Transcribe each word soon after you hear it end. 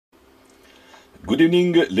Good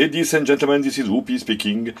evening, ladies and gentlemen, this is Whoopi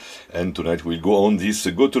speaking, and tonight we'll go on this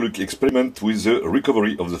GOTOLUC experiment with the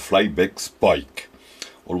recovery of the flyback spike.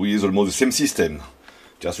 Always almost the same system,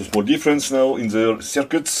 just a small difference now in the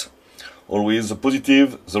circuits. Always the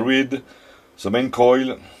positive, the red, the main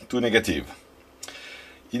coil to negative.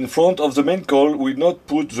 In front of the main coil we not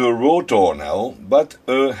put the rotor now, but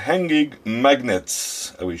a hanging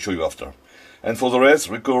magnet. I will show you after. And for the rest,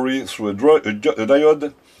 recovery through a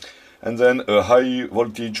diode, and then a high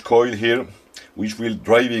voltage coil here, which will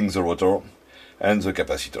driving the rotor and the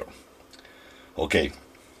capacitor. Okay,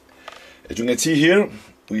 as you can see here,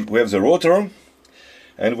 we have the rotor,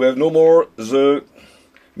 and we have no more the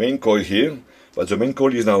main coil here, but the main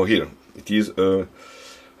coil is now here. It is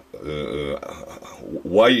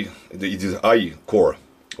Y, it is I core,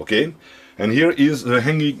 okay, and here is the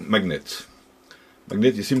hanging magnet.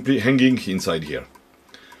 Magnet is simply hanging inside here,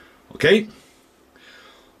 okay.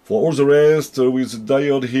 For all the rest, with the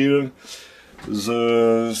diode here,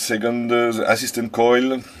 the second, the assistant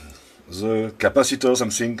coil, the capacitor,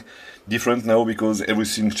 something different now because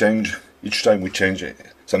everything change each time we change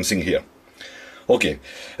something here. Okay,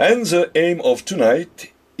 and the aim of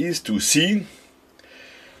tonight is to see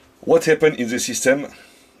what happened in the system,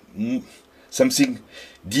 something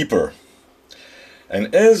deeper.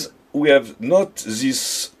 And as we have not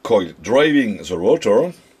this coil driving the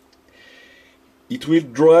rotor, it will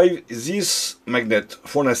drive this magnet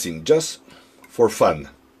for nothing, just for fun.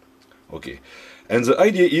 Okay, and the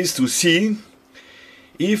idea is to see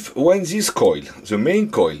if when this coil, the main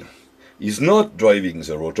coil, is not driving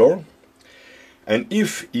the rotor, and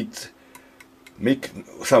if it make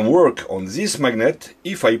some work on this magnet,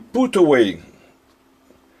 if I put away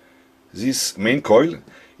this main coil,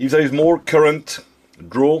 if there is more current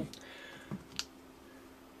draw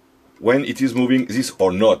when it is moving this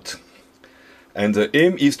or not. And the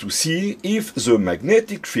aim is to see if the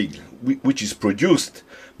magnetic field, which is produced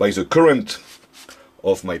by the current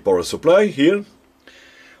of my power supply here,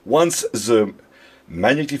 once the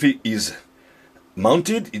magnetic field is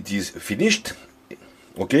mounted, it is finished,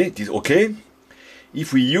 okay, it is okay,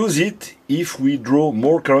 if we use it, if we draw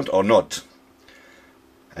more current or not.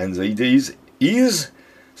 And the idea is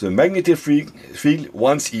the magnetic field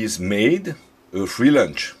once is made a free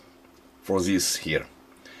lunch for this here.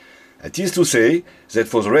 It is to say that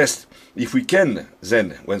for the rest, if we can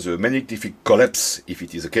then, when the magnetic field collapses, if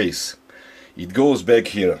it is the case, it goes back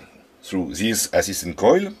here through this assistant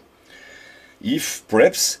coil. If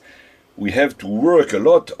perhaps we have to work a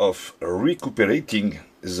lot of recuperating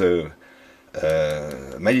the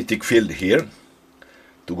magnetic field here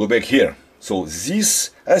to go back here. So this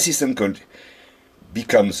assistant coil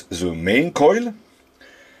becomes the main coil,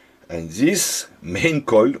 and this main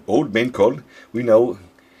coil, old main coil, we now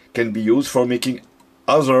can be used for making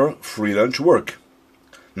other free lunch work.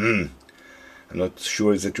 I'm not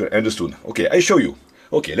sure that you understood. Okay, I show you.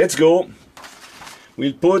 Okay, let's go.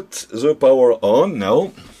 We'll put the power on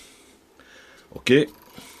now. Okay.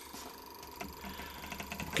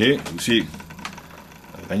 Okay, you see,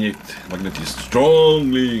 the magnet is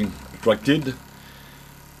strongly attracted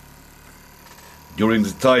during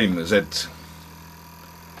the time that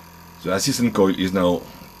the assistant coil is now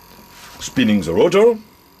spinning the rotor.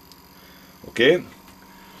 Okay,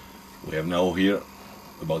 we have now here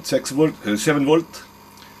about 7 volt,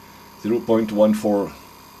 0.1403.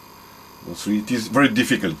 It is very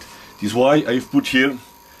difficult. It is why I've put here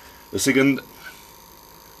a second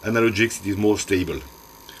analogics. It is more stable.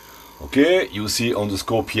 Okay, you see on the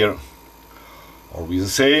scope here, always the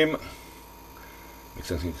same. Make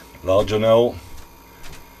something larger now.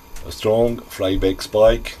 A strong flyback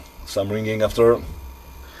spike, some ringing after.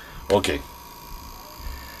 Okay.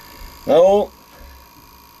 Now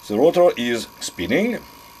the rotor is spinning.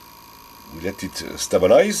 We let it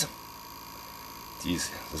stabilize. It is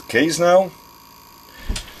the case now.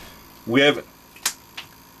 We have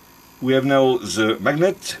now the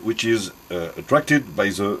magnet which is attracted by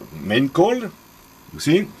the main coil. You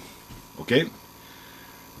see? Okay.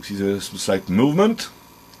 You see the slight movement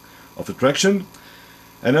of attraction.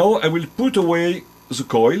 And now I will put away the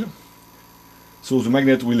coil, so the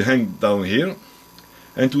magnet will hang down here,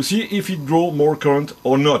 and to see if it draws more current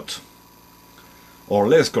or not, or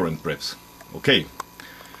less current perhaps. Okay,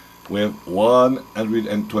 we have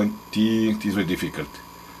 120, it is very difficult,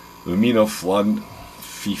 a mean of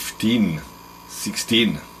 115,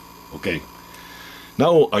 16, okay.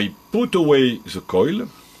 Now I put away the coil,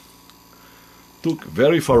 took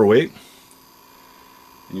very far away,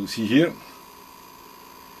 and you see here,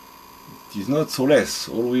 it is not so less,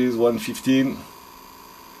 always 115,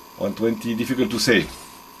 120, difficult to say.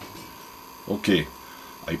 Okay,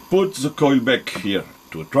 I put the coil back here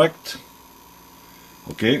to attract,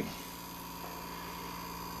 okay,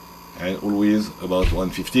 and always about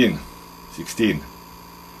 115, 16.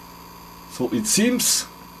 So it seems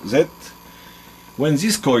that when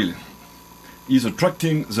this coil is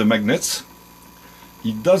attracting the magnets,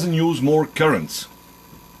 it doesn't use more currents.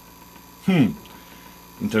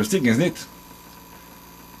 Interesting, isn't it?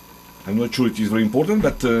 I'm not sure it is very important,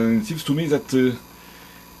 but it seems to me that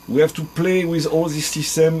we have to play with all this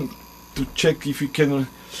system to check if we can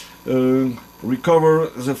recover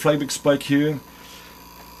the flyback spike here,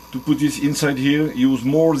 to put this inside here, use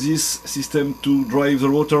more this system to drive the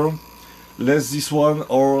rotor, less this one,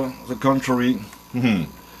 or the contrary.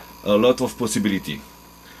 A lot of possibility.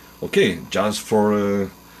 Okay, just for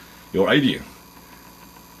your idea.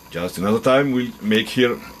 Just another time we'll make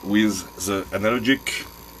here with the analogic.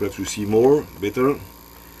 Perhaps you see more, better.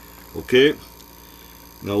 Okay,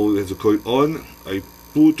 now we have the coil on. I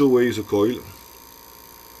put away the coil.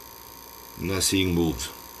 Nothing moves.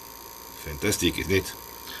 Fantastic, isn't it?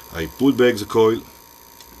 I put back the coil.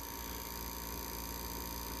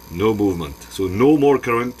 No movement. So no more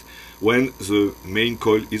current when the main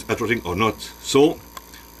coil is attracting or not. So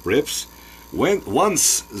perhaps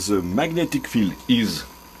once the magnetic field is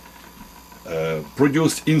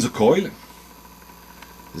produced in the coil,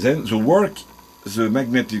 then the work the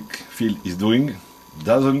magnetic field is doing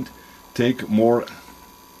doesn't take more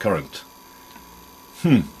current.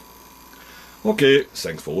 Okay,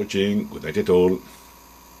 thanks for watching. Good night at all.